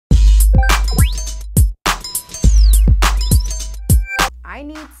I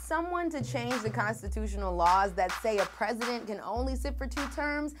need someone to change the constitutional laws that say a president can only sit for 2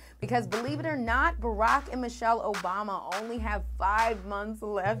 terms, because believe it or not, Barack and Michelle Obama only have 5 months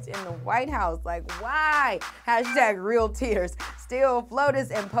left in the White House. Like, why? Hashtag real tears. Still,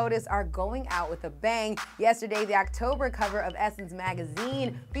 FLOTUS and POTUS are going out with a bang. Yesterday, the October cover of Essence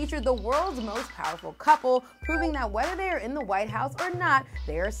magazine featured the world's most powerful couple, proving that whether they are in the White House or not,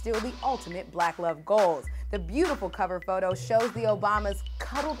 they are still the ultimate Black love goals. The beautiful cover photo shows the Obamas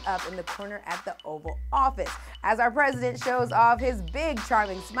cuddled up in the corner at the Oval Office. As our president shows off his big,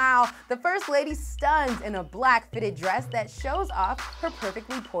 charming smile, the First Lady stuns in a black fitted dress that shows off her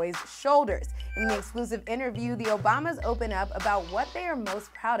perfectly poised shoulders. In the exclusive interview, the Obamas open up about what they are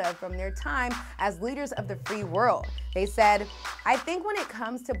most proud of from their time as leaders of the free world. They said, "I think when it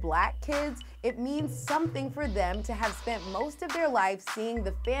comes to Black kids, it means something for them to have spent most of their life seeing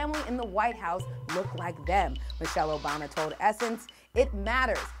the family in the White House look like them," Michelle Obama told Essence. "It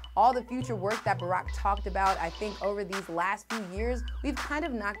matters. All the future work that Barack talked about, I think over these last few years, we've kind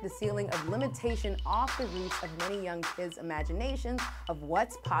of knocked the ceiling of limitation off the roofs of many young kids' imaginations of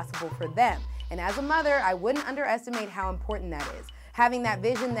what's possible for them. And as a mother, I wouldn't underestimate how important that is. Having that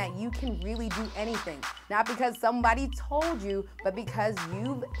vision that you can really do anything, not because somebody told you, but because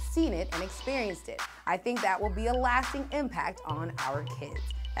you've seen it and experienced it. I think that will be a lasting impact on our kids."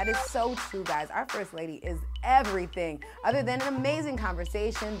 That is so true, guys. Our First Lady is everything. Other than an amazing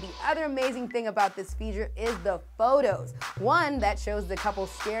conversation, the other amazing thing about this feature is the photos. One that shows the couple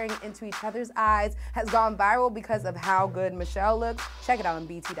staring into each other's eyes has gone viral because of how good Michelle looks. Check it out on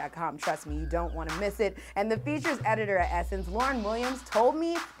BT.com. Trust me, you don't want to miss it. And the feature's editor at Essence, Lauren Williams, told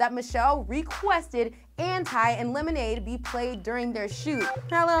me that Michelle requested Anti and Lemonade be played during their shoot.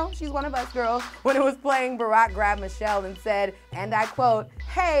 Hello, she's one of us girls. When it was playing, Barack grabbed Michelle and said, and I quote,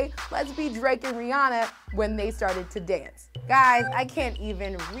 "Hey, let's be Drake and Rihanna," when they started to dance. Guys, I can't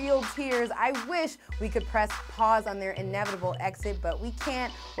even. Real tears. I wish we could press pause on their inevitable exit, but we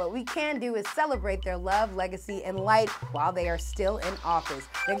can't. What we can do is celebrate their love, legacy, and light while they are still in office.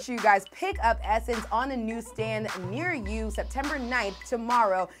 Make sure you guys pick up Essence on a newsstand near you September 9th,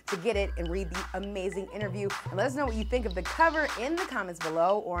 tomorrow, to get it and read the amazing interview. And let us know what you think of the cover in the comments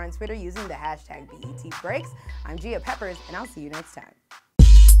below or on Twitter using the hashtag BETBreaks. I'm Gia Peppers, and I'll see you next time.